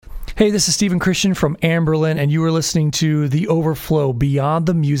Hey, this is Stephen Christian from Amberlin, and you are listening to The Overflow Beyond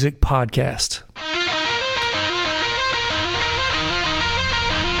the Music podcast.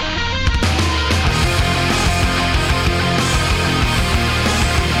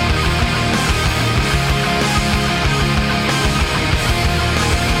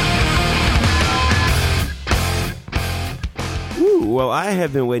 Well, I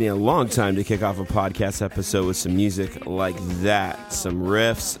have been waiting a long time to kick off a podcast episode with some music like that. Some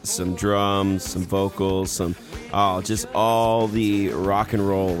riffs, some drums, some vocals, just all the rock and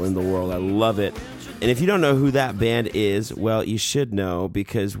roll in the world. I love it. And if you don't know who that band is, well, you should know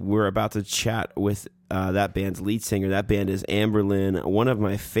because we're about to chat with that band's lead singer. That band is Amberlin, one of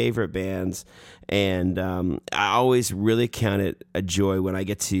my favorite bands. And I always really count it a joy when I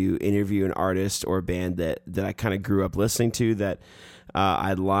get to interview an artist or a band that I kind of grew up listening to, that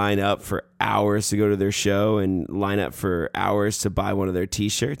I'd line up for hours to go to their show and line up for hours to buy one of their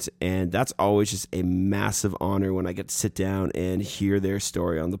t-shirts. And that's always just a massive honor when I get to sit down and hear their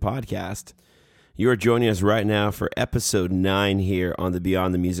story on the podcast. You are joining us right now for episode 9 here on the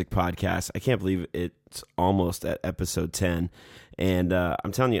Beyond the Music podcast. I can't believe it's almost at episode 10. And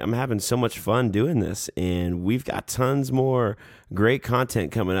I'm telling you, I'm having so much fun doing this. And we've got tons more great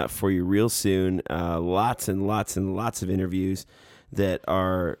content coming up for you real soon. Lots and lots and lots of interviews that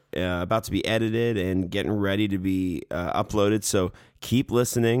are about to be edited and getting ready to be uploaded. So keep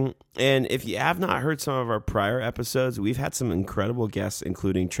listening. And if you have not heard some of our prior episodes, we've had some incredible guests,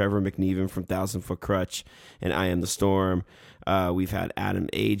 including Trevor McNeven from Thousand Foot Crutch and I Am the Storm. We've had Adam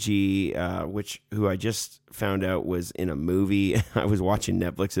Agee, who I just found out was in a movie. I was watching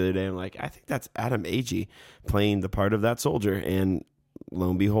Netflix the other day. I'm like, I think that's Adam Agee playing the part of that soldier. And lo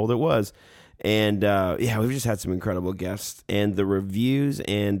and behold, it was. And we've just had some incredible guests, and the reviews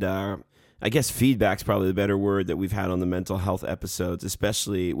and I guess feedback's probably the better word that we've had on the mental health episodes,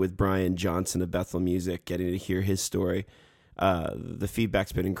 especially with Brian Johnson of Bethel Music, getting to hear his story. The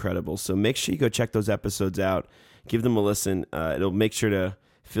feedback's been incredible. So make sure you go check those episodes out. Give them a listen. It'll make sure to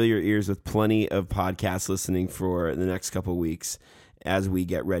fill your ears with plenty of podcast listening for the next couple weeks as we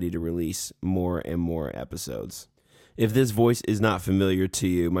get ready to release more and more episodes. If this voice is not familiar to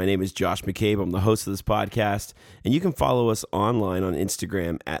you, my name is Josh McCabe. I'm the host of this podcast, and you can follow us online on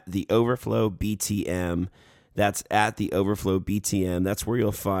Instagram at The Overflow BTM. That's at The Overflow BTM. That's where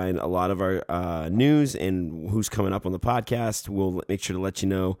you'll find a lot of our news and who's coming up on the podcast. We'll make sure to let you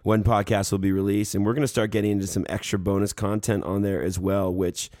know when podcasts will be released, and we're going to start getting into some extra bonus content on there as well,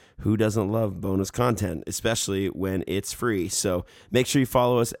 which who doesn't love bonus content, especially when it's free? So make sure you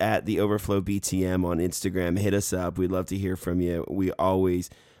follow us at The Overflow BTM on Instagram. Hit us up. We'd love to hear from you. We always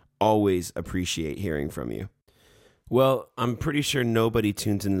appreciate hearing from you. Well, I'm pretty sure nobody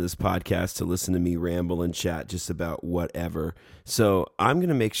tunes into this podcast to listen to me ramble and chat just about whatever. So I'm going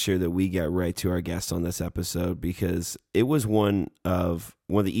to make sure that we get right to our guest on this episode, because it was one of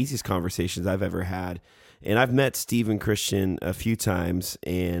the easiest conversations I've ever had. And I've met Stephen Christian a few times,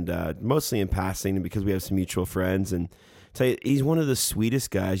 and mostly in passing because we have some mutual friends. And tell you, he's one of the sweetest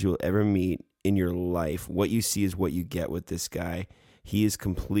guys you'll ever meet in your life. What you see is what you get with this guy. He is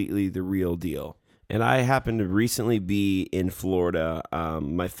completely the real deal. And I happened to recently be in Florida.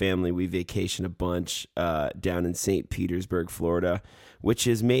 My family, we vacation a bunch down in St. Petersburg, Florida, which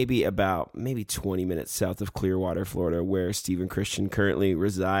is maybe 20 minutes south of Clearwater, Florida, where Stephen Christian currently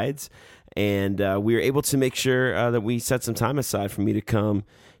resides. And we were able to make sure that we set some time aside for me to come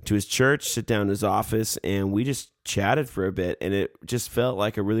to his church, sit down in his office, and we just chatted for a bit. And it just felt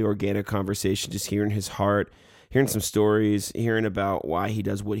like a really organic conversation, just hearing his heart, hearing some stories, hearing about why he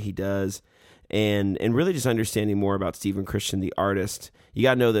does what he does. And really just understanding more about Stephen Christian, the artist. You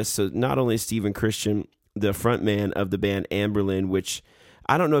got to know this. So not only is Stephen Christian the frontman of the band Amberlin, which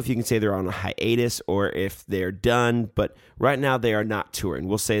I don't know if you can say they're on a hiatus or if they're done, but right now they are not touring.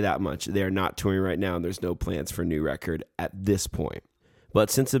 We'll say that much. They are not touring right now, and there's no plans for a new record at this point. But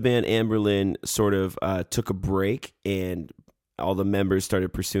since the band Amberlin sort of took a break and all the members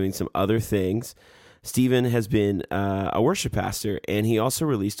started pursuing some other things, Stephen has been a worship pastor, and he also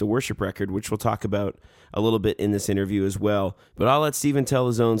released a worship record, which we'll talk about a little bit in this interview as well. But I'll let Stephen tell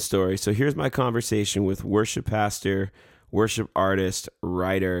his own story. So here's my conversation with worship pastor, worship artist,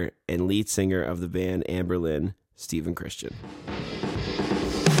 writer, and lead singer of the band Amberlin, Stephen Christian.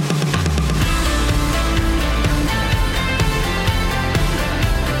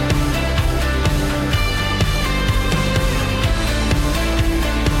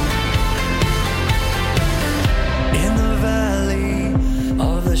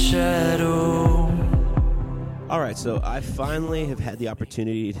 All right, so I finally have had the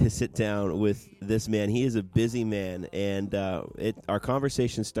opportunity to sit down with this man. He is a busy man, and our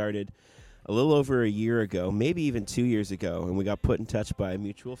conversation started a little over a year ago, maybe even 2 years ago, and we got put in touch by a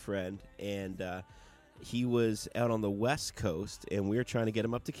mutual friend, and he was out on the West Coast, and we were trying to get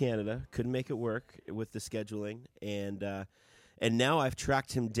him up to Canada. Couldn't make it work with the scheduling, and now I've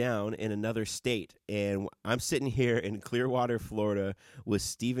tracked him down in another state, and I'm sitting here in Clearwater, Florida, with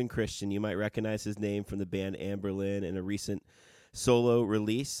Stephen Christian. You might recognize his name from the band Anberlin and a recent solo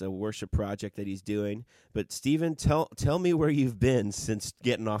release, a worship project that he's doing. But Stephen, tell me where you've been since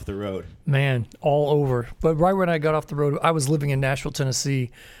getting off the road. Man, all over. But right when I got off the road, I was living in Nashville, Tennessee,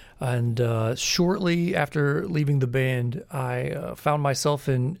 and shortly after leaving the band, I found myself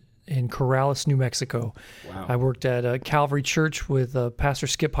in Corrales, New Mexico. Wow. I worked at Calvary Church with Pastor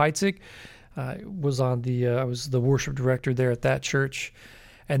Skip Heitzig. I was the worship director there at that church.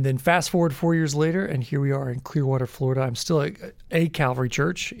 And then fast forward 4 years later, and here we are in Clearwater, Florida. I'm still at a Calvary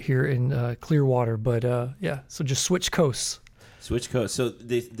Church here in Clearwater, but so just switch coasts. Switch coast. So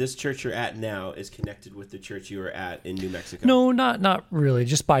this church you're at now is connected with the church you were at in New Mexico? No, not really.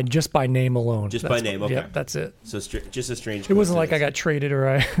 Just by name alone. By name, okay. Yeah, that's it. So just a strange. It wasn't like I got traded or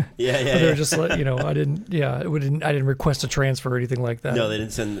I. Yeah. They were just like, I didn't. Yeah, I didn't request a transfer or anything like that. No, they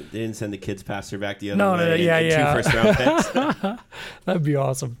didn't send the kids pastor back the other no, way. Yeah. 2 first-round picks. That'd be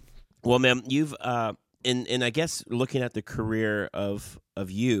awesome. Well, ma'am, you've and I guess looking at the career of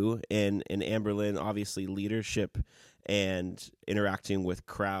you and Anberlin, obviously leadership and interacting with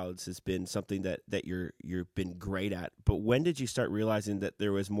crowds has been something that you've been great at. But when did you start realizing that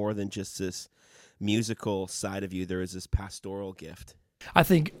there was more than just this musical side of you? There was this pastoral gift. I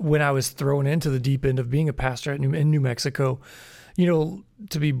think when I was thrown into the deep end of being a pastor in New Mexico, to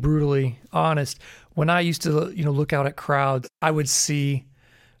be brutally honest, when I used to look out at crowds, I would see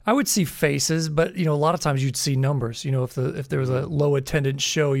faces, but a lot of times you'd see numbers. If there was a low attendance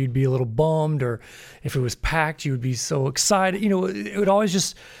show, you'd be a little bummed, or if it was packed, you would be so excited. It would always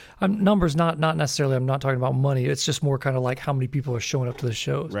just numbers. Not necessarily. I'm not talking about money. It's just more kind of like how many people are showing up to the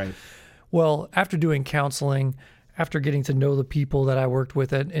shows. Right. Well, after doing counseling, after getting to know the people that I worked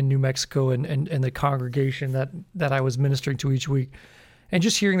with in New Mexico and the congregation that I was ministering to each week, and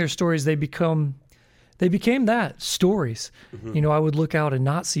just hearing their stories, they became that, stories. Mm-hmm. I would look out and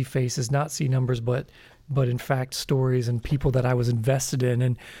not see faces, not see numbers, but in fact stories and people that I was invested in.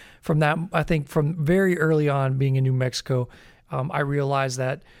 And from that, I think from very early on being in New Mexico, I realized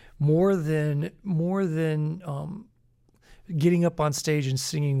that more than getting up on stage and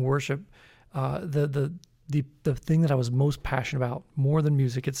singing worship, the thing that I was most passionate about, more than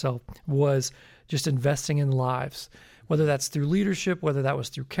music itself, was just investing in lives, whether that's through leadership, whether that was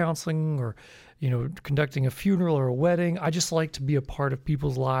through counseling or conducting a funeral or a wedding. I just like to be a part of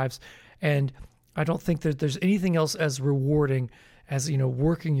people's lives. And I don't think that there's anything else as rewarding as,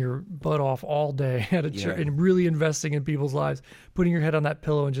 working your butt off all day at a church and really investing in people's lives, putting your head on that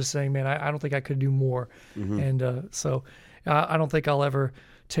pillow and just saying, man, I don't think I could do more. Mm-hmm. And so I don't think I'll ever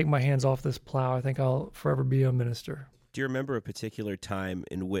take my hands off this plow. I think I'll forever be a minister. Do you remember a particular time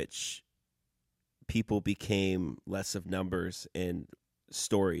in which people became less of numbers and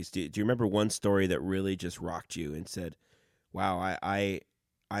stories? Do you remember one story that really just rocked you and said, wow,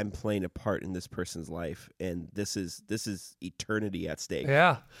 I'm playing a part in this person's life, and this is eternity at stake?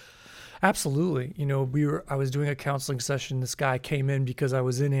 Yeah, absolutely. I was doing a counseling session. This guy came in because I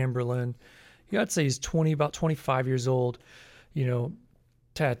was in Anberlin. I'd say he's about 25 years old,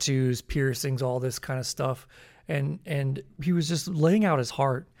 tattoos, piercings, all this kind of stuff. And he was just laying out his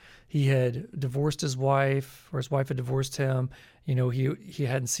heart. He had divorced his wife, or his wife had divorced him. He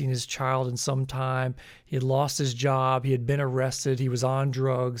hadn't seen his child in some time. He had lost his job. He had been arrested. He was on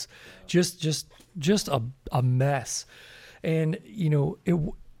drugs. Just a mess. And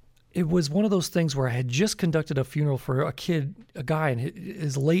it was one of those things where I had just conducted a funeral for a guy in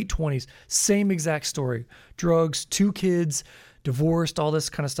his late 20s. Same exact story: drugs, 2 kids, divorced, all this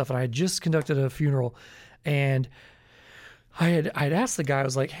kind of stuff. And I had just conducted a funeral, and I'd asked the guy, I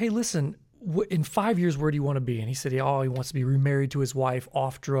was like, hey, listen, in 5 years, where do you want to be? And he said, he wants to be remarried to his wife,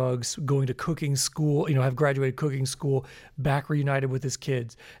 off drugs, going to cooking school, have graduated cooking school, back reunited with his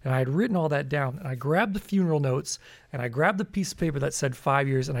kids. And I had written all that down, and I grabbed the funeral notes, and I grabbed the piece of paper that said 5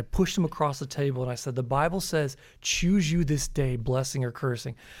 years, and I pushed them across the table, and I said, the Bible says, choose you this day, blessing or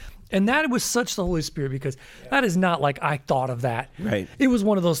cursing. And that was such the Holy Spirit, because that is not like I thought of that. Right. It was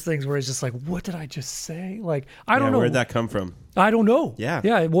one of those things where it's just like, what did I just say? Like, I don't know. Where'd that come from? I don't know. Yeah.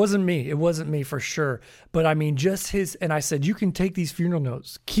 Yeah, it wasn't me. It wasn't me for sure. But I mean, just his, and I said, you can take these funeral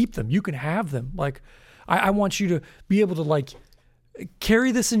notes, keep them. You can have them. Like, I want you to be able to, like,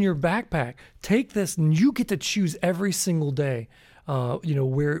 carry this in your backpack. Take this, and you get to choose every single day.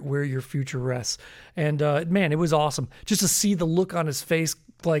 Where your future rests. And man, it was awesome just to see the look on his face.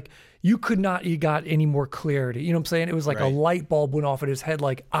 Like you got any more clarity. You know what I'm saying? It was like a light bulb went off in his head.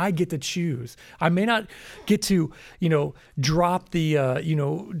 Like I get to choose. I may not get to, drop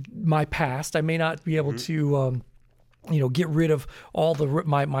the, my past. I may not be able to, get rid of all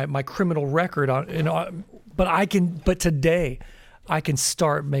my criminal record but today I can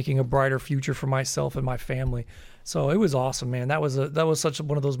start making a brighter future for myself and my family. So it was awesome, man. That was such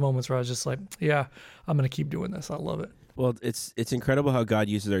one of those moments where I was just like, yeah, I'm going to keep doing this. I love it. Well, it's incredible how God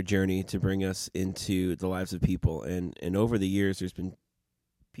uses our journey to bring us into the lives of people. And over the years, there's been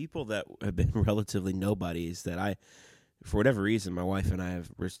people that have been relatively nobodies that for whatever reason, my wife and I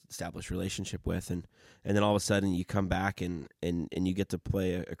have established a relationship with. And then all of a sudden you come back and you get to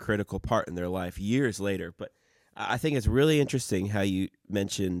play a critical part in their life years later. But I think it's really interesting how you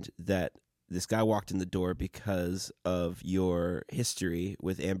mentioned that this guy walked in the door because of your history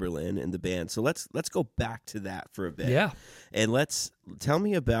with Anberlin and the band. So let's go back to that for a bit. Yeah. And tell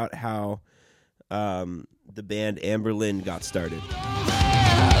me about how the band Anberlin got started.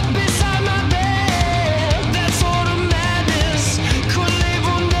 Beside my bed, that sort of madness could live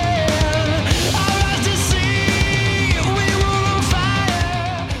on there. I rise to see we were on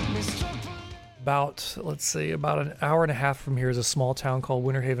fire. About an hour and a half from here is a small town called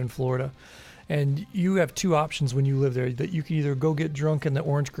Winter Haven, Florida. And you have two options when you live there, that you can either go get drunk in the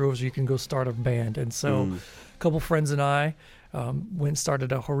orange groves or you can go start a band. And so a couple friends and I went and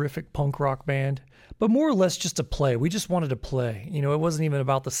started a horrific punk rock band, but more or less just to play. We just wanted to play. It wasn't even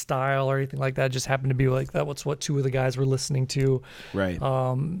about the style or anything like that. It just happened to be like that. What's what two of the guys were listening to. Right.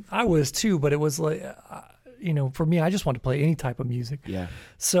 I was too, but it was like, for me, I just wanted to play any type of music. Yeah.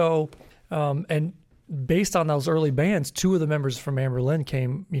 So, and based on those early bands, two of the members from Anberlin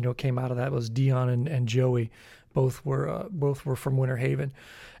came out of that. It was Dion and Joey. Both were from Winter Haven,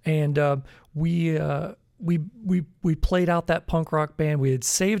 and we played out that punk rock band. We had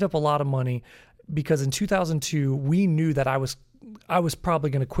saved up a lot of money because in 2002 we knew that I was probably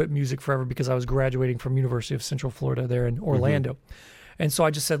going to quit music forever because I was graduating from University of Central Florida there in Orlando. And so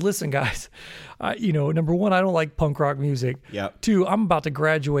I just said, listen, guys, number one, I don't like punk rock music. Yep. Two, I'm about to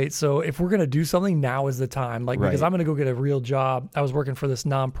graduate. So if we're going to do something, now is the time. Because I'm going to go get a real job. I was working for this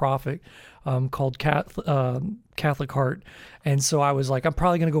nonprofit called Catholic Heart. And so I was like, I'm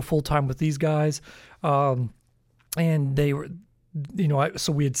probably going to go full time with these guys. And they were,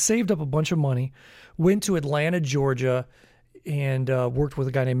 so we had saved up a bunch of money, went to Atlanta, Georgia, and worked with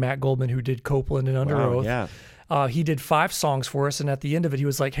a guy named Matt Goldman who did Copeland and Under Oath. Yeah. He did 5 songs for us, and at the end of it, he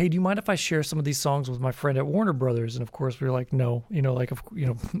was like, "Hey, do you mind if I share some of these songs with my friend at Warner Brothers?" And of course, we were like, "No,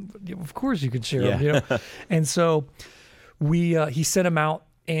 of course you can share them." And so he sent them out,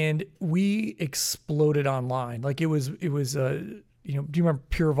 and we exploded online. Like it was. Do you remember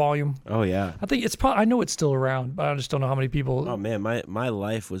Pure Volume? Oh yeah. I think I know it's still around, but I just don't know how many people. Oh man, my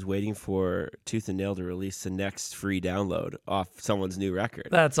life was waiting for Tooth and Nail to release the next free download off someone's new record.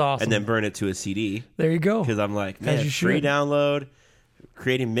 That's awesome. And then burn it to a CD. There you go. Because I'm like, man, free download,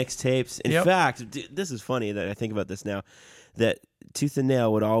 creating mixtapes. In fact, this is funny that I think about this now, that Tooth and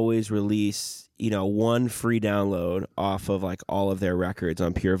Nail would always release, one free download off of like all of their records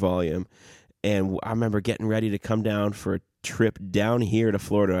on Pure Volume. And I remember getting ready to come down for a trip down here to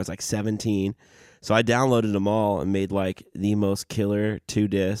Florida. I was like 17. So I downloaded them all and made like the most killer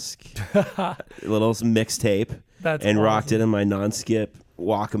 2-disc little mixtape. That's and awesome. Rocked it in my non-skip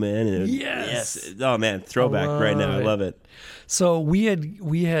Walkman. And yes. Oh man, throwback right now. I love it. So we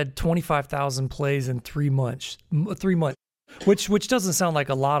had 25,000 plays in 3 months. 3 months. Which doesn't sound like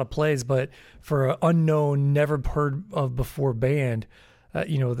a lot of plays, but for an unknown, never heard of before band,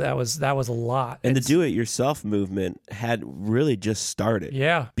 that was a lot. And the do-it-yourself movement had really just started.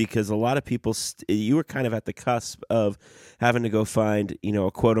 Yeah. Because a lot of people, you were kind of at the cusp of having to go find,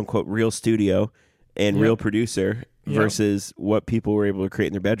 a quote-unquote real studio and real producer versus what people were able to create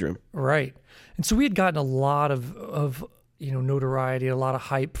in their bedroom. Right. And so we had gotten a lot of notoriety, a lot of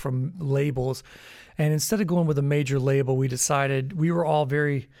hype from labels. And instead of going with a major label, we decided we were all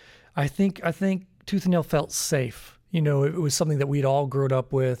very, I think Tooth and Nail felt safe. It was something that we'd all grown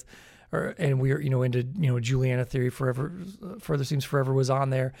up with, and we were, into, Juliana Theory Forever, Further Seems Forever was on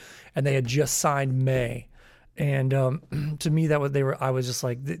there, and they had just signed May. And to me, I was just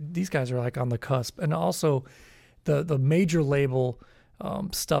like, these guys are like on the cusp. And also the major label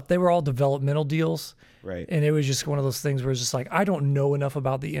stuff, they were all developmental deals. Right. And it was just one of those things where it's just like, I don't know enough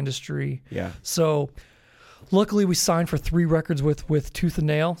about the industry. Yeah. So luckily we signed for 3 records with Tooth and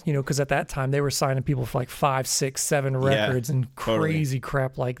Nail, because at that time they were signing people for like 5, 6, 7 records and totally. crazy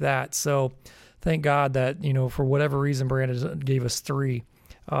crap like that. So thank God that, for whatever reason, Brandon gave us 3.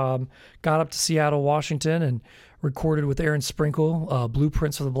 Got up to Seattle, Washington, and recorded with Aaron Sprinkle,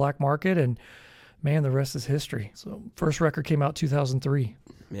 Blueprints for the Black Market, and man, the rest is history. So first record came out 2003.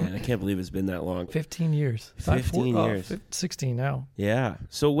 Man, I can't believe it's been that long. 15 years. 15 years. 16 now. Yeah.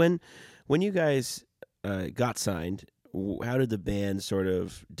 So when you guys got signed, how did the band sort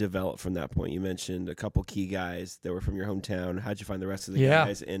of develop from that point? You mentioned a couple key guys that were from your hometown. How'd you find the rest of the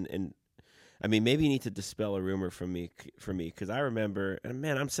guys? And I mean, maybe you need to dispel a rumor for me, because I remember, and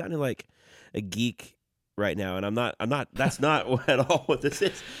man, I'm sounding like a geek right now, and I'm not. That's not at all what this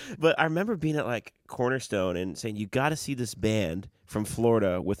is. But I remember being at like Cornerstone and saying, "You got to see this band from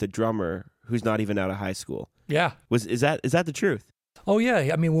Florida with a drummer who's not even out of high school." Yeah. Is that the truth? Oh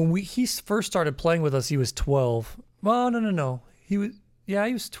yeah. I mean, when he first started playing with us, he was 12. Well, no. He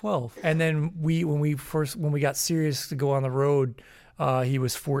was 12. And then when we got serious to go on the road, he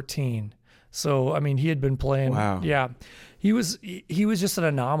was 14. So I mean, he had been playing. Wow. Yeah. He was just an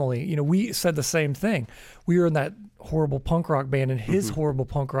anomaly. We said the same thing. We were in that horrible punk rock band, and his horrible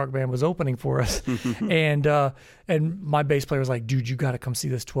punk rock band was opening for us. and my bass player was like, "Dude, you got to come see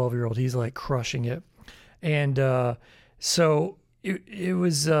this 12-year-old. He's like crushing it." And so it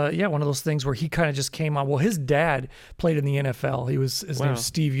was one of those things where he kind of just came on. Well, his dad played in the NFL. His name was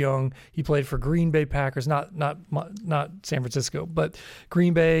Steve Young. He played for Green Bay Packers, not San Francisco, but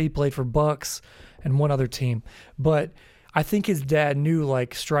Green Bay. He played for Bucks and one other team, but I think his dad knew,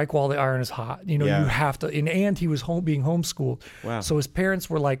 like, strike while the iron is hot. You have to, and he was being homeschooled. Wow. So his parents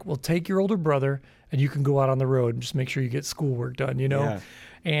were like, "Well, take your older brother, and you can go out on the road and just make sure you get schoolwork done." Yeah.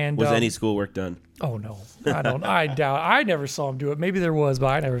 And was any schoolwork done? Oh no, I don't. I doubt. I never saw him do it. Maybe there was, but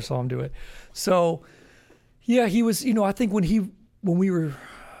I never saw him do it. So, yeah, he was. I think when we were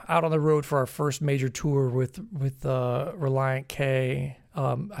out on the road for our first major tour with Reliant K,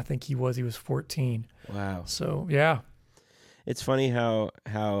 I think he was 14. Wow. So yeah. It's funny how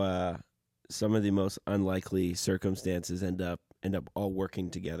some of the most unlikely circumstances end up all working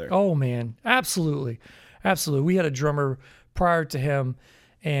together. Oh man, absolutely. We had a drummer prior to him,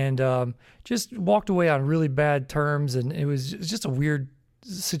 and just walked away on really bad terms, and it was just a weird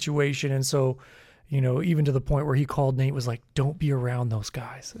situation. And so, even to the point where he called Nate, was like, "Don't be around those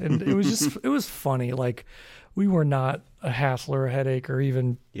guys." And it was just it was funny. Like, we were not a hassle or a headache, or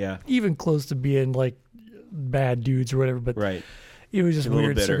even close to being like bad dudes or whatever, but right. It was just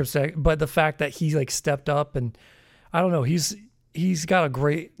weird circumstance. But the fact that he like stepped up, and I don't know, he's got a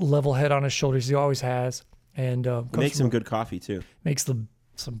great level head on his shoulders. He always has, and makes some good coffee too. Makes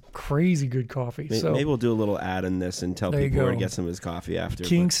some crazy good coffee. So maybe we'll do a little ad in this and tell people where to get some of his coffee after.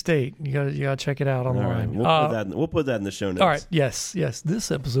 King State, you gotta check it out online. Right. We'll put that in the show notes. All right. Yes. This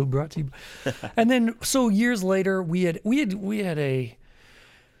episode brought to you. And then so years later, we had a,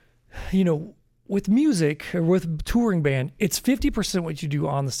 with music or with touring band, it's 50% what you do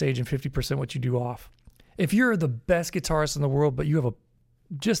on the stage and 50% what you do off. If you're the best guitarist in the world, but you have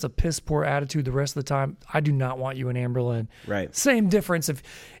just a piss poor attitude the rest of the time, I do not want you in Anberlin. Right. Same difference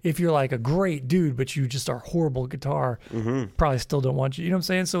if you're like a great dude, but you just are horrible guitar, probably still don't want you. You know what I'm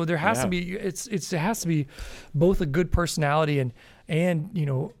saying? So there has to be, it has to be both a good personality and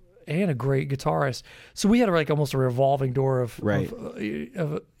a great guitarist. So we had almost a revolving door of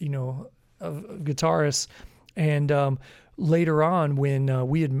guitarists. And later on, when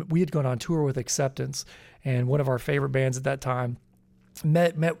we had gone on tour with Acceptance, and one of our favorite bands at that time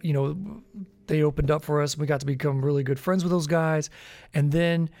met they opened up for us. We got to become really good friends with those guys, and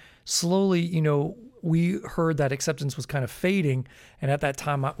then slowly we heard that Acceptance was kind of fading, and at that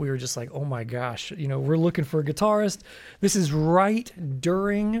time we were just like, oh my gosh, we're looking for a guitarist. This is right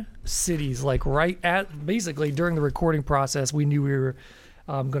during Cities, like right at basically during the recording process. We knew we were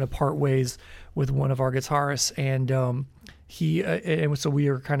going to part ways with one of our guitarists, and and so we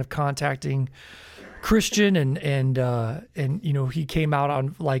were kind of contacting Christian, and he came out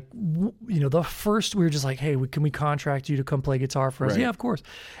on the first, we were just like, "Hey, can we contract you to come play guitar for us?" Right. Yeah, of course.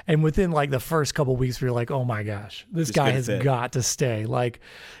 And within like the first couple of weeks, we were like, "Oh my gosh, this guy has got to stay!"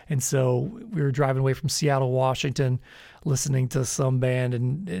 And so we were driving away from Seattle, Washington, listening to some band,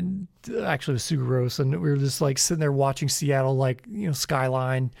 and actually it was Sugaros, and we were just like sitting there watching Seattle,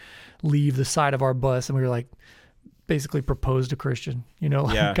 skyline leave the side of our bus, and we were like, basically proposed to Christian,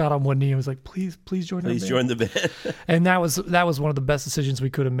 got on one knee and was like, please join our band. Join the band. And that was one of the best decisions we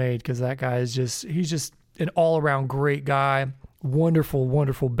could have made, because that guy he's just an all around great guy,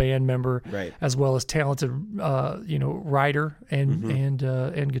 wonderful band member, right, as well as talented writer and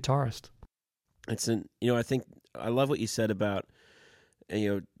guitarist. I think I love what you said about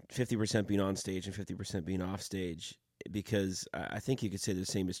 50% being on stage and 50% being off stage, because I think you could say the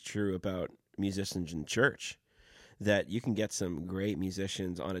same is true about musicians in church, that you can get some great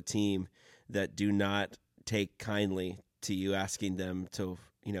musicians on a team that do not take kindly to you asking them to,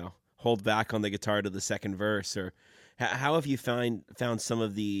 hold back on the guitar to the second verse. Or how have you found some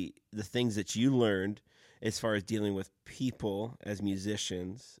of the things that you learned as far as dealing with people as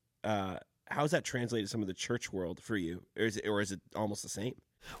musicians? How has that translated to some of the church world for you? Or is it almost the same?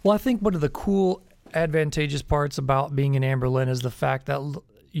 Well, I think one of the cool, advantageous parts about being in Anberlin is the fact that,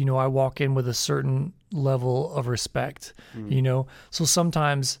 I walk in with a certain level of respect, So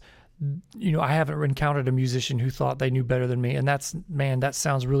sometimes, I haven't encountered a musician who thought they knew better than me. And that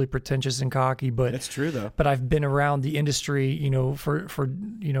sounds really pretentious and cocky, but that's true though. But I've been around the industry, for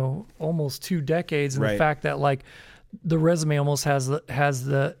almost 2 decades. And right. The fact that like the resume almost has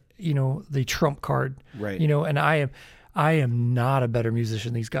the the trump card, right. And I am not a better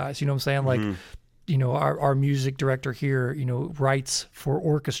musician than these guys. You know what I'm saying? Like, our music director here, writes for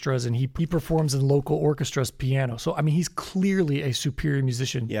orchestras, and he performs in local orchestras piano. So, I mean, he's clearly a superior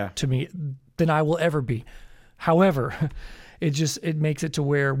musician to me than I will ever be. However, it makes it to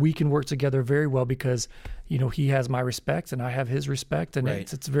where we can work together very well because, he has my respect and I have his respect, and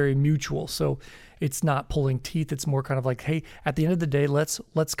right. it's very mutual. So it's not pulling teeth. It's more kind of like, hey, at the end of the day, let's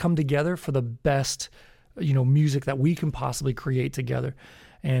come together for the best, music that we can possibly create together.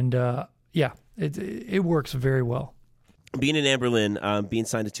 And, it works very well. Being in Anberlin, being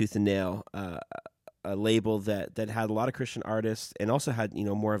signed to Tooth and Nail, a label that had a lot of Christian artists and also had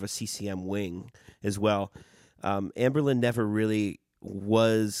more of a CCM wing as well. Anberlin never really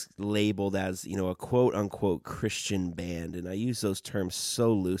was labeled as a quote unquote Christian band, and I use those terms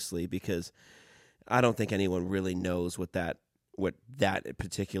so loosely because I don't think anyone really knows what that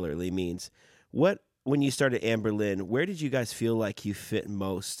particularly means. When you started Anberlin, where did you guys feel like you fit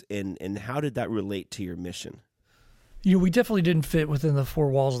most, and how did that relate to your mission? We definitely didn't fit within the 4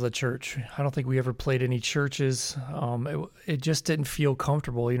 walls of the church. I don't think we ever played any churches. It just didn't feel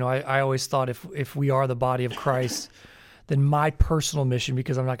comfortable. I always thought if we are the body of Christ, then my personal mission,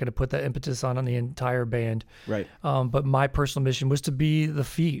 because I'm not going to put that impetus on the entire band, right? But my personal mission was to be the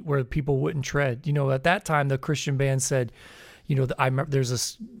feet where people wouldn't tread. At that time, the Christian band said, I remember there's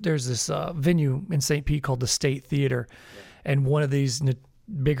this venue in St. Pete called the State Theater, and one of these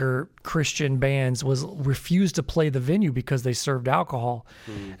bigger Christian bands refused to play the venue because they served alcohol,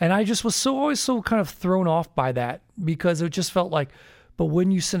 and I just was always so kind of thrown off by that, because it just felt like, but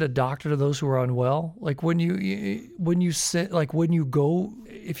when you send a doctor to those who are unwell, like when you go,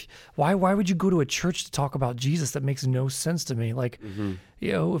 why would you go to a church to talk about Jesus? That makes no sense to me. Like,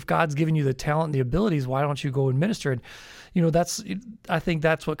 if God's given you the talent and the abilities, why don't you go and minister? And I think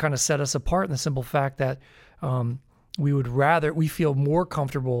that's what kind of set us apart, in the simple fact that we feel more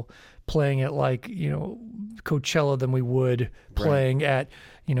comfortable playing at Coachella than we would playing at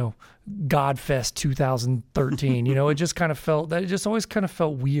Godfest 2013. It just kind of always kind of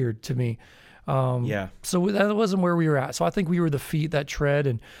felt weird to me. So that wasn't where we were at. So I think we were the feet that tread,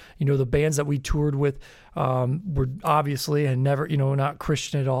 and the bands that we toured with were obviously and never not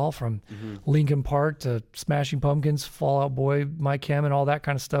Christian at all, from Linkin Park to Smashing Pumpkins, Fall Out Boy, Mike Hamm, and all that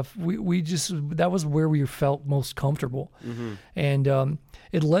kind of stuff. That was where we felt most comfortable, and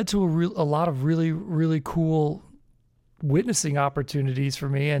it led to a lot of really, really cool witnessing opportunities for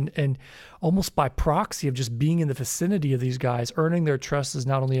me, and almost by proxy of just being in the vicinity of these guys, earning their trust as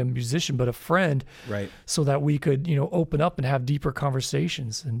not only a musician but a friend, right? So that we could open up and have deeper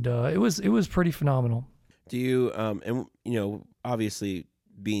conversations, and it was pretty phenomenal. Do you obviously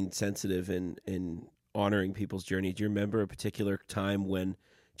being sensitive and honoring people's journey, do you remember a particular time when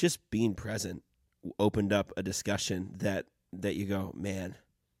just being present opened up a discussion that you go, man,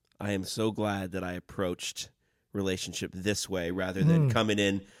 I am so glad that I approached relationship this way rather than coming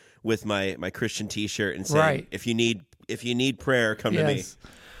in with my Christian T-shirt and saying, right, if you need prayer, come to me.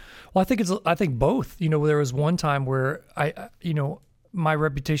 Well, I think both. There was one time where my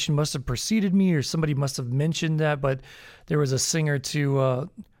reputation must have preceded me, or somebody must have mentioned that, but there was a singer to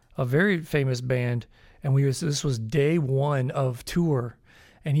a very famous band, and this was day 1 of tour,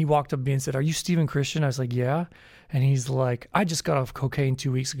 and he walked up to me and said, "Are you Stephen Christian?" I was like, "Yeah." And he's like, "I just got off cocaine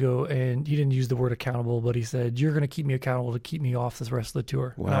 2 weeks ago," and he didn't use the word accountable, but he said, "You're going to keep me accountable to keep me off this rest of the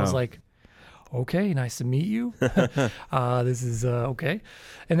tour." Wow. And I was like, "Okay, nice to meet you." This is okay.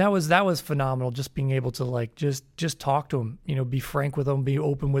 And that was phenomenal, just being able to just talk to him, be frank with him, be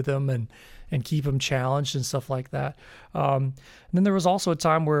open with him, and keep him challenged and stuff like that. And then there was also a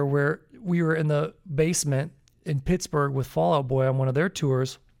time where we were in the basement in Pittsburgh with Fall Out Boy on one of their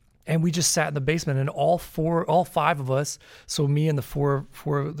tours, And we just sat in the basement, and all five of us, so me and the four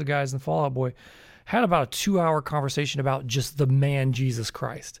of the guys in the Fall Out Boy, had about a 2-hour conversation about just the man Jesus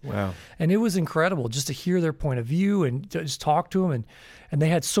Christ. Wow. And it was incredible just to hear their point of view and to just talk to them. And they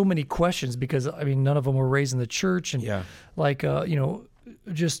had so many questions because, I mean, none of them were raised in the church, and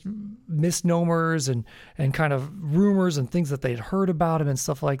just misnomers and kind of rumors and things that they'd heard about him and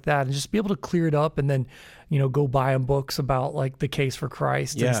stuff like that, and just be able to clear it up, and then go buy them books about like the case for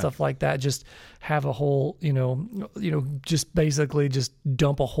Christ and stuff like that. Just have a whole just basically just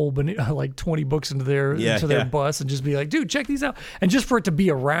dump a whole like 20 books into their bus and just be like, dude, check these out, and just for it to be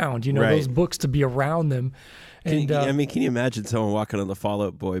around, those books to be around them. And, can you imagine someone walking on the Fall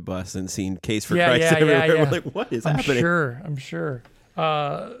Out Boy bus and seeing Case for Christ everywhere? Yeah. We're like, what is happening? I'm sure.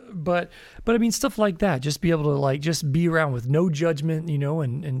 But I mean, stuff like that, just be able to like, just be around with no judgment,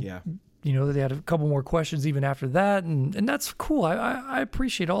 and they had a couple more questions even after that. And that's cool. I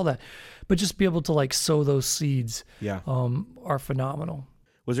appreciate all that, but just be able to like sow those seeds, are phenomenal.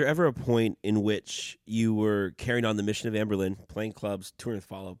 Was there ever a point in which you were carrying on the mission of Anberlin, playing clubs, touring with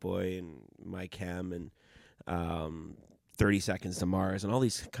Fall Out Boy and My Chem and 30 Seconds to Mars and all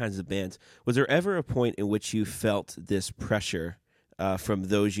these kinds of bands? Was there ever a point in which you felt this pressure from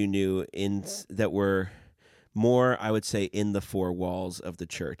those you knew that were more, I would say, in the four walls of the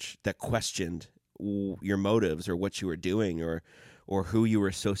church, that questioned your motives or what you were doing or who you were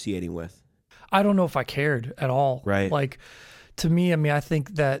associating with? I don't know if I cared at all. Right. Like, to me, I mean, I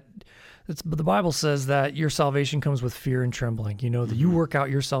think that the Bible says that your salvation comes with fear and trembling, that you work out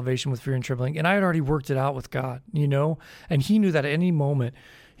your salvation with fear and trembling. And I had already worked it out with God, and he knew that at any moment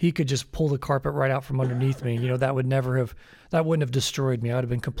he could just pull the carpet right out from underneath me. That wouldn't have destroyed me. I would have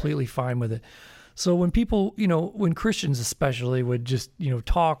been completely fine with it. So when people, when Christians especially would just,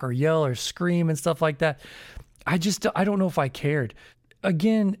 talk or yell or scream and stuff like that, I don't know if I cared.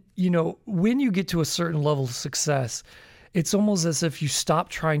 Again, when you get to a certain level of success, it's almost as if you stop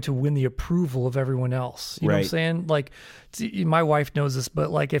trying to win the approval of everyone else. You know what I'm saying? Like, my wife knows this,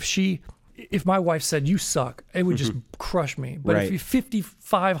 but like if my wife said you suck, it would just crush me. But if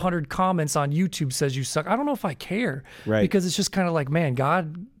 5,500 comments on YouTube says you suck, I don't know if I care. Right. Because it's just kind of like, man,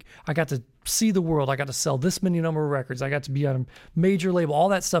 God, I got to see the world. I got to sell this many number of records. I got to be on a major label, all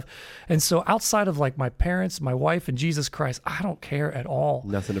that stuff. And so outside of like my parents, my wife, and Jesus Christ, I don't care at all.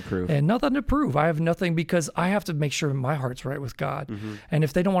 Nothing to prove. And nothing to prove. I have nothing, because I have to make sure my heart's right with God. And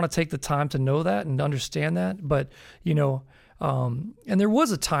if they don't want to take the time to know that and understand that, but, and there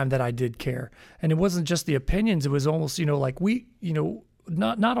was a time that I did care, and it wasn't just the opinions. It was almost, like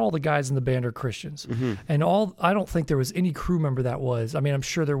not all the guys in the band are Christians, and I don't think there was any crew member that was. I mean, I'm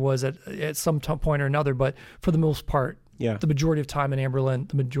sure there was at some point or another, but for the most part, the majority of time in Anberlin,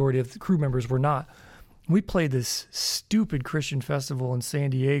 the majority of the crew members were not. We played this stupid Christian festival in San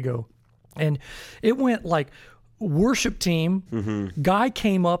Diego, and it went like, worship team, guy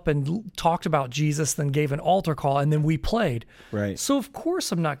came up and talked about Jesus, then gave an altar call, and then we played. Right. So of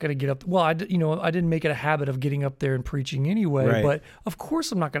course I'm not going to get up. Well, I didn't make it a habit of getting up there and preaching anyway. But of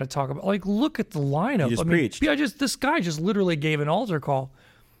course I'm not going to talk about, like, look at the lineup. You just preached. This guy just literally gave an altar call.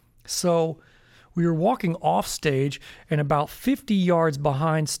 So we were walking off stage, and about 50 yards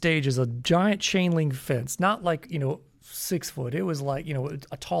behind stage is a giant chain link fence, not like 6 foot. It was like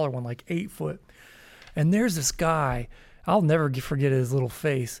a taller one, like 8 foot. And there's this guy, I'll never forget his little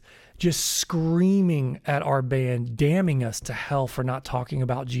face, just screaming at our band, damning us to hell for not talking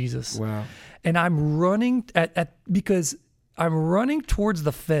about Jesus. Wow. And I'm running because I'm running towards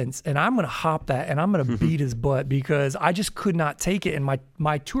the fence, and I'm going to hop that, and I'm going to beat his butt, because I just could not take it. And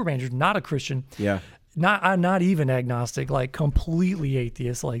my tour manager's not a Christian. Yeah. Not even agnostic, like completely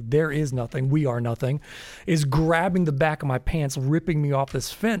atheist, like there is nothing, we are nothing, is grabbing the back of my pants, ripping me off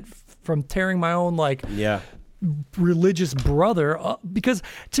this fence from tearing my own religious brother, because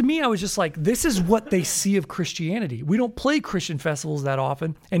to me I was just like, this is what they see of Christianity. We don't play Christian festivals that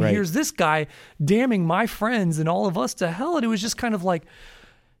often, and here's this guy damning my friends and all of us to hell. And it was just kind of like,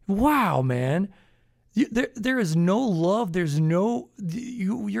 wow, man, there is no love. There's no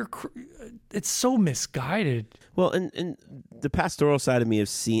it's so misguided. Well, and the pastoral side of me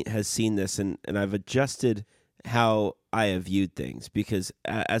has seen this, and I've adjusted how I have viewed things, because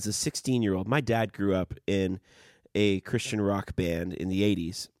as a 16-year-old, my dad grew up in a Christian rock band in the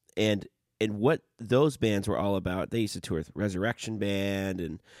 80s, and what those bands were all about, they used to tour with Resurrection Band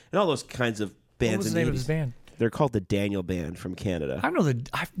and all those kinds of bands. What was in the name the of 80s. his band? They're called the Daniel Band from Canada. I know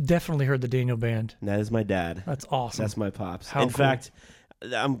I've definitely heard the Daniel Band. And that is my dad. That's awesome. That's my pops. How in cool. fact,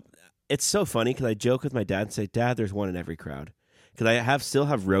 it's so funny because I joke with my dad and say, Dad, there's one in every crowd. Because I still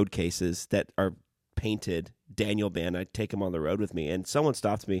have road cases that are painted Daniel band. I'd take them on the road with me, and someone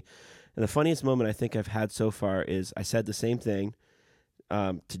stopped me. And the funniest moment I think I've had so far is I said the same thing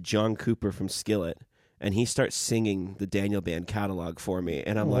to John Cooper from Skillet, and he starts singing the Daniel band catalog for me,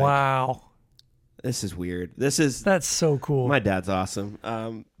 and I'm like, wow, this is weird. That's so cool. My dad's awesome.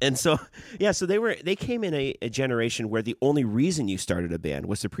 And so, yeah, so they came in a generation where the only reason you started a band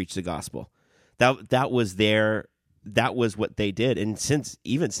was to preach the gospel. That was what they did. And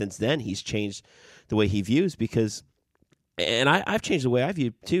even since then, he's changed the way he views and I've changed the way I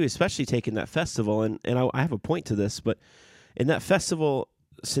view too, especially taking that festival. And I have a point to this, but in that festival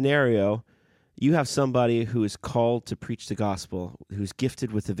scenario, you have somebody who is called to preach the gospel, who's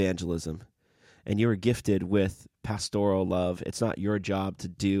gifted with evangelism, and you're gifted with pastoral love. It's not your job to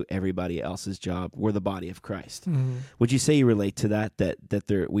do everybody else's job. We're the body of Christ. Mm-hmm. Would you say you relate to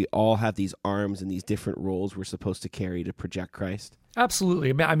that we all have these arms and these different roles we're supposed to carry to project Christ?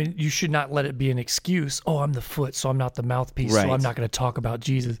 Absolutely. I mean, you should not let it be an excuse. Oh, I'm the foot, so I'm not the mouthpiece, right. So I'm not going to talk about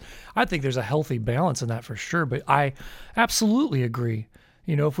Jesus. I think there's a healthy balance in that for sure, but I absolutely agree.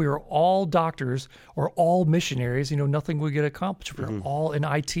 If we were all doctors or all missionaries, nothing would get accomplished. If we were all in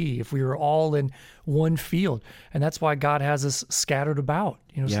IT, if we were all in one field. And that's why God has us scattered about,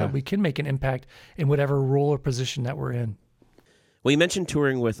 so that we can make an impact in whatever role or position that we're in. Well, you mentioned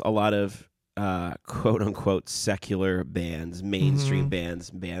touring with a lot of quote unquote secular bands, mainstream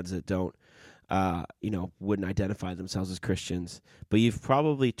bands that don't, wouldn't identify themselves as Christians. But you've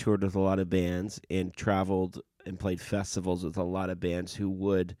probably toured with a lot of bands and traveled and played festivals with a lot of bands who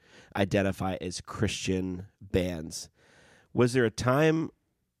would identify as Christian bands. Was there a time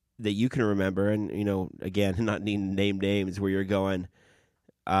that you can remember, and, again, not needing to name names, where you're going,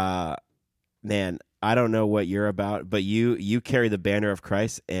 man, I don't know what you're about, but you carry the banner of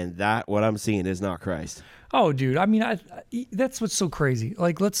Christ, and that, what I'm seeing, is not Christ. Oh, dude, I mean, that's what's so crazy.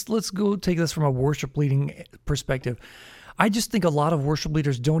 Like, let's go take this from a worship leading perspective. I just think a lot of worship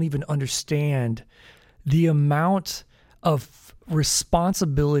leaders don't even understand the amount of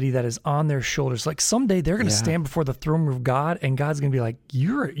responsibility that is on their shoulders. Like, someday they're going to stand before the throne room of God, and God's going to be like,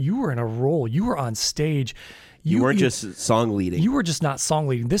 you were in a role. You were on stage. You weren't just song leading. You were just not song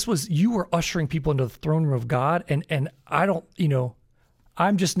leading. You were ushering people into the throne room of God. And I don't,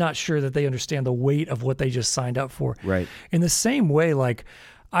 I'm just not sure that they understand the weight of what they just signed up for. Right. In the same way,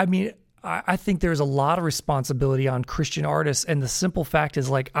 I think there's a lot of responsibility on Christian artists, and the simple fact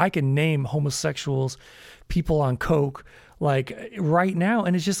is, I can name homosexuals, people on coke, right now,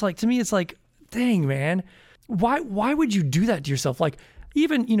 and it's just to me, it's dang, man, why would you do that to yourself?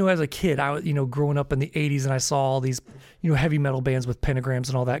 Even, as a kid, I was, growing up in the 80s, and I saw all these, heavy metal bands with pentagrams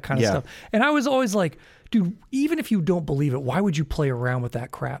and all that kind of stuff, and I was always like, dude, even if you don't believe it, why would you play around with that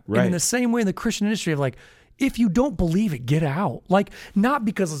crap? Right. And in the same way in the Christian industry of if you don't believe it, get out. Not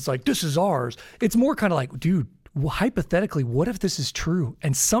because it's this is ours. It's more kind of dude, hypothetically, what if this is true?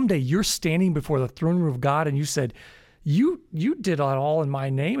 And someday you're standing before the throne room of God, and you said, you did it all in my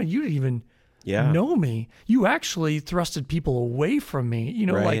name, and you didn't even know me. You actually thrusted people away from me.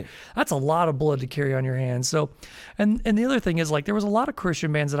 Right. That's a lot of blood to carry on your hands. So, and the other thing is, there was a lot of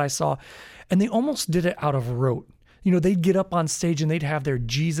Christian bands that I saw, and they almost did it out of rote. They'd get up on stage and they'd have their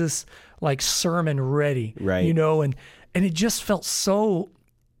Jesus sermon ready, right? And it just felt so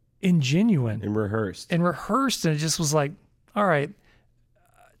ingenuine and rehearsed, and it just was all right.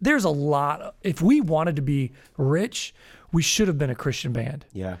 There's a lot. If we wanted to be rich, we should have been a Christian band.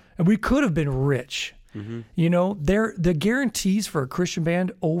 Yeah, and we could have been rich. Mm-hmm. The guarantees for a Christian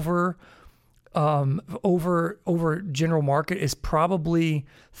band over general market is probably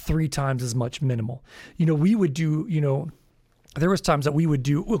 3 times as much minimal. We would do, there was times that we would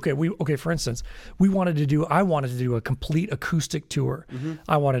do, for instance, I wanted to do a complete acoustic tour. Mm-hmm.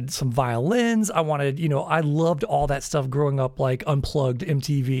 I wanted some violins. I loved all that stuff growing up, Unplugged,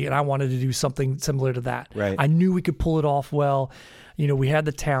 MTV, and I wanted to do something similar to that. Right. I knew we could pull it off well. We had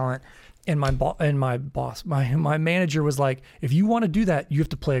the talent. And my manager was like, if you want to do that, you have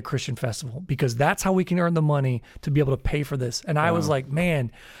to play a Christian festival, because that's how we can earn the money to be able to pay for this. And I was like,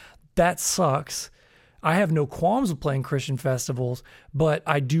 man, that sucks. I have no qualms with playing Christian festivals, but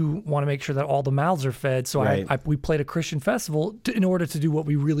I do want to make sure that all the mouths are fed. So right. we played a Christian festival in order to do what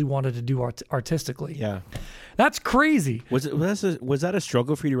we really wanted to do artistically. Yeah. That's crazy. Was that a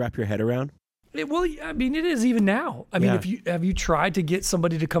struggle for you to wrap your head around? Well, I mean, it is even now. I mean, have you tried to get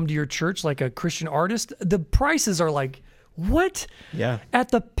somebody to come to your church, like a Christian artist? The prices are what? Yeah.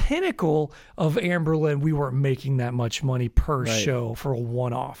 At the pinnacle of Amberlin, we weren't making that much money per show for a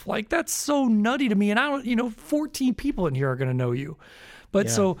one-off. That's so nutty to me. And 14 people in here are going to know you. But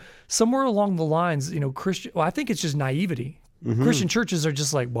so somewhere along the lines, Christian, well, I think it's just naivety. Christian churches are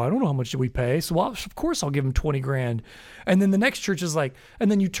just like, well, I don't know how much do we pay, so of course I'll give them 20 grand. And then the next church is like, and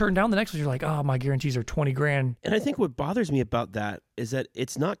then you turn down the next one, you're like, oh, my guarantees are 20 grand. And I think what bothers me about that is that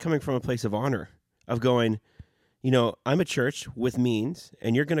it's not coming from a place of honor, of going, I'm a church with means,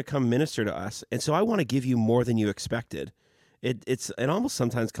 and you're going to come minister to us, and so I want to give you more than you expected. It almost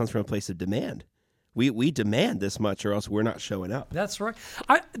sometimes comes from a place of demand. We demand this much, or else we're not showing up. That's right.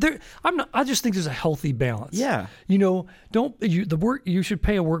 I just think there's a healthy balance. Yeah. You should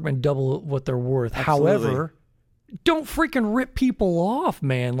pay a workman double what they're worth. Absolutely. However, don't freaking rip people off,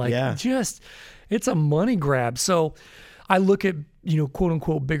 man. It's a money grab. So I look at, quote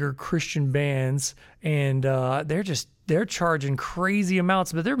unquote bigger Christian bands, and they're charging crazy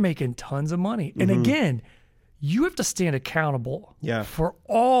amounts, but they're making tons of money. And again, you have to stand accountable for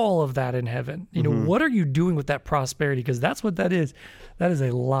all of that in heaven. What are you doing with that prosperity? Because that's what that is. That is a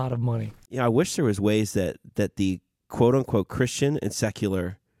lot of money. I wish there was ways that the quote-unquote Christian and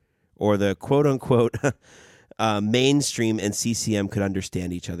secular, or the quote-unquote mainstream and CCM could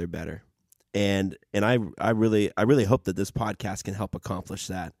understand each other better. And I really hope that this podcast can help accomplish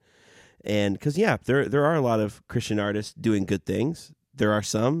that. And because, there are a lot of Christian artists doing good things. There are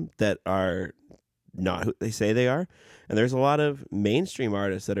some that are not who they say they are, and there's a lot of mainstream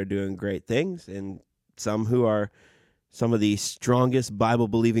artists that are doing great things, and some who are some of the strongest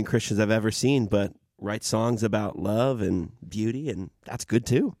Bible-believing Christians I've ever seen, but write songs about love and beauty, and that's good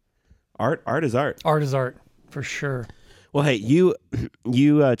too. Art is art. Art is art, for sure. Well, hey, you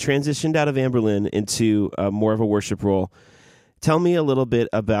transitioned out of Amberlin into more of a worship role. Tell me a little bit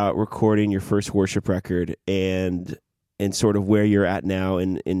about recording your first worship record and sort of where you're at now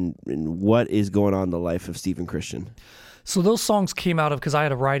and what is going on in the life of Stephen Christian. So those songs came out of, because I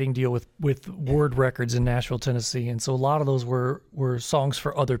had a writing deal with Word Records in Nashville, Tennessee, and so a lot of those were songs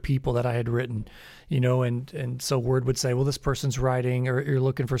for other people that I had written, and so Word would say, well, this person's writing, or you're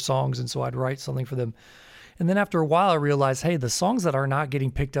looking for songs, and so I'd write something for them. And then after a while, I realized, hey, the songs that are not getting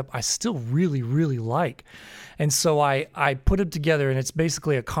picked up, I still really, really like. And so I put them together, and it's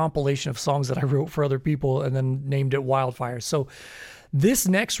basically a compilation of songs that I wrote for other people and then named it Wildfire. So this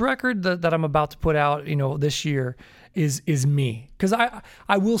next record that I'm about to put out, this year is me. Because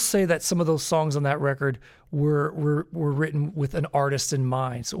I will say that some of those songs on that record were written with an artist in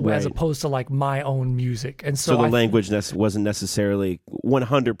mind, so as opposed to like my own music. And so the language wasn't necessarily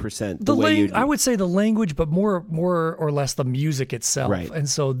 100% the way you. I would say the language, but more or less the music itself. Right. And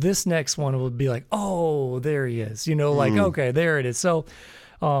so this next one would be like, oh, there he is. Okay, there it is. So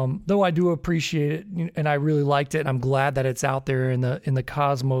though I do appreciate it, and I really liked it, and I'm glad that it's out there in the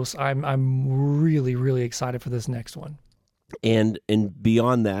cosmos, I'm really, really excited for this next one. And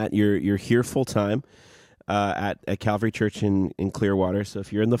beyond that, you're here full time at Calvary Church in Clearwater. So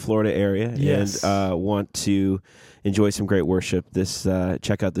if you're in the Florida area and want to enjoy some great worship,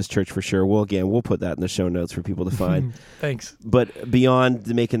 check out this church for sure. We'll put that in the show notes for people to find. Thanks. But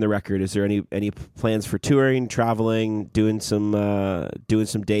beyond making the record, is there any plans for touring, traveling, doing some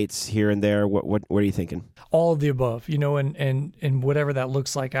dates here and there? What are you thinking? All of the above, and whatever that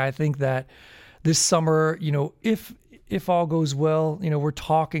looks like. I think that this summer, if all goes well, we're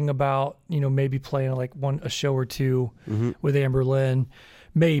talking about, maybe playing like a show or two with Amberlin.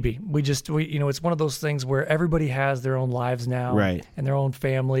 Maybe it's one of those things where everybody has their own lives now, right? And their own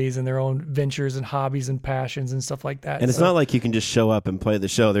families and their own ventures and hobbies and passions and stuff like that. And it's not like you can just show up and play the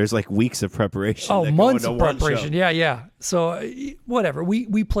show. There's like weeks of preparation. Oh, months of preparation. Yeah. So whatever.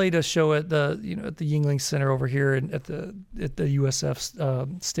 We played a show at the Yuengling Center over here and at the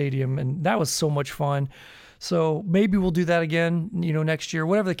USF stadium, and that was so much fun. So maybe we'll do that again, next year,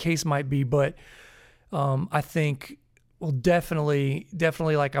 whatever the case might be. But I think. Well, definitely.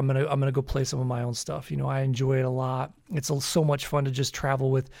 Like I'm gonna go play some of my own stuff. I enjoy it a lot. It's so much fun to just travel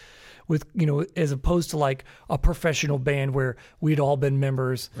with, as opposed to like a professional band where we'd all been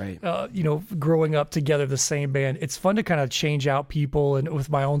members, right? Growing up together, the same band. It's fun to kind of change out people and with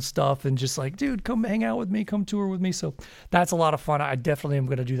my own stuff and just like, dude, come hang out with me, come tour with me. So that's a lot of fun. I definitely am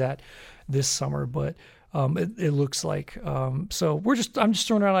gonna do that this summer, but. It looks like so I'm just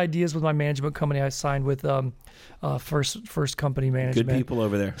throwing out ideas with my management company I signed with First Company Management. Good people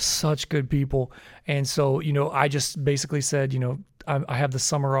over there. Such good people. And so I just basically said I have the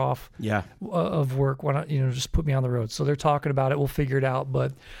summer off of work. Why not just put me on the road? So they're talking about it. We'll figure it out.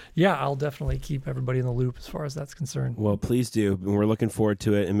 But yeah, I'll definitely keep everybody in the loop as far as that's concerned. Well, please do. And we're looking forward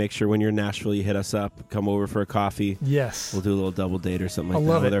to it. And make sure when you're in Nashville, you hit us up. Come over for a coffee. Yes. We'll do a little double date or something like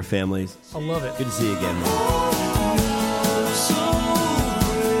that with our families. I love it. Good to see you again, man.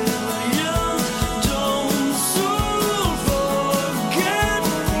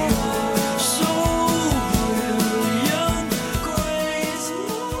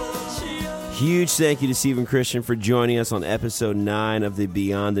 huge thank you to Stephen Christian for joining us on episode 9 of the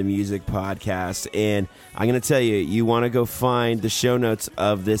Beyond the Music podcast. And I'm going to tell you, you want to go find the show notes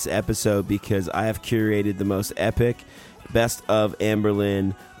of this episode because I have curated the most epic Best of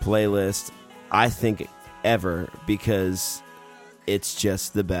Anberlin playlist, I think, ever, because it's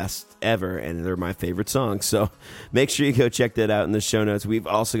just the best ever, and they're my favorite songs. So make sure you go check that out in the show notes. We've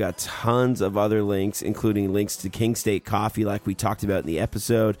also got tons of other links, including links to King State Coffee, like we talked about in the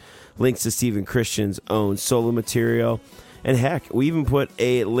episode, links to Stephen Christian's own solo material, and heck, we even put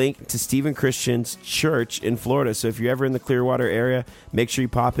a link to Stephen Christian's church in Florida. So if you're ever in the Clearwater area, make sure you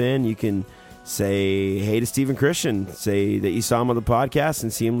pop in. You can say hey to Stephen Christian, say that you saw him on the podcast,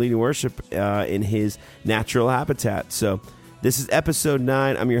 and see him leading worship in his natural habitat. So this is episode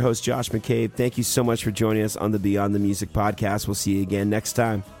 9. I'm your host, Josh McCabe. Thank you so much for joining us on the Beyond the Music podcast. We'll see you again next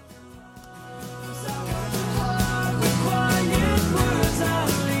time.